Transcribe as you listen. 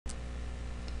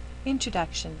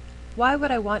Introduction. Why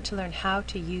would I want to learn how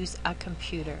to use a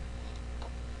computer?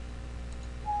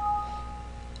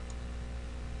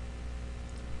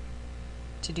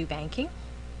 To do banking,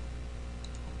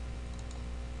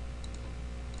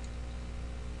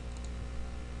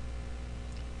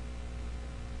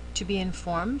 to be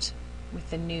informed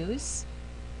with the news,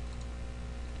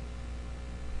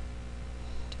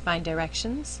 to find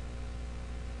directions,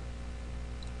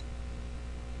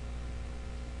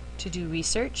 to do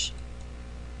research,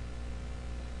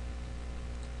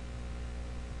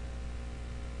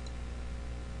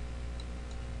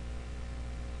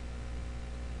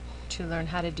 to learn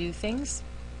how to do things,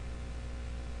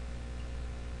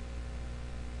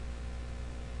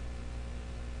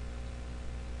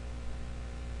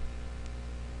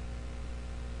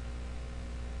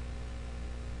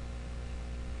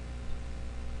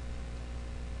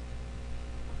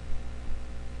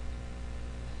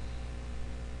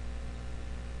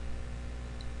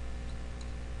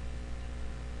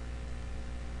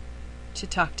 to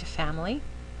talk to family,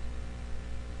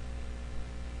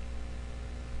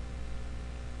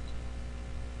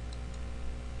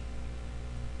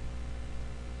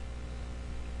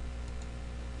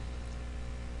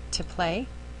 to play,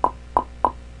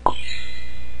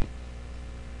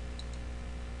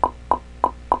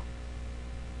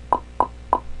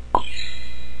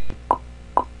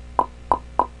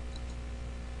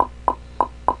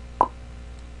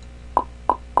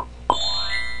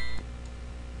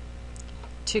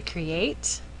 to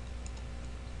create,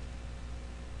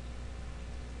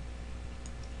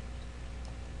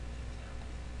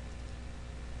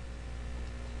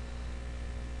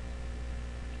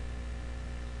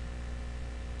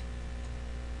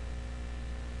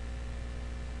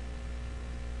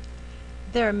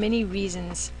 There are many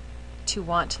reasons to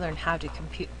want to learn how to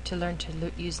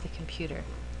use the computer.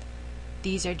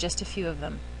 These are just a few of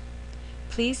them.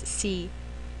 Please see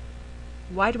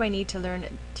Why do I need to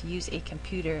learn to use a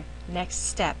computer? Next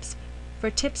steps for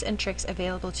tips and tricks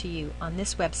available to you on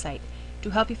this website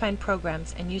to help you find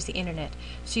programs and use the internet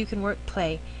so you can work,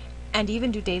 play, and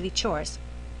even do daily chores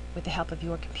with the help of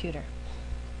your computer.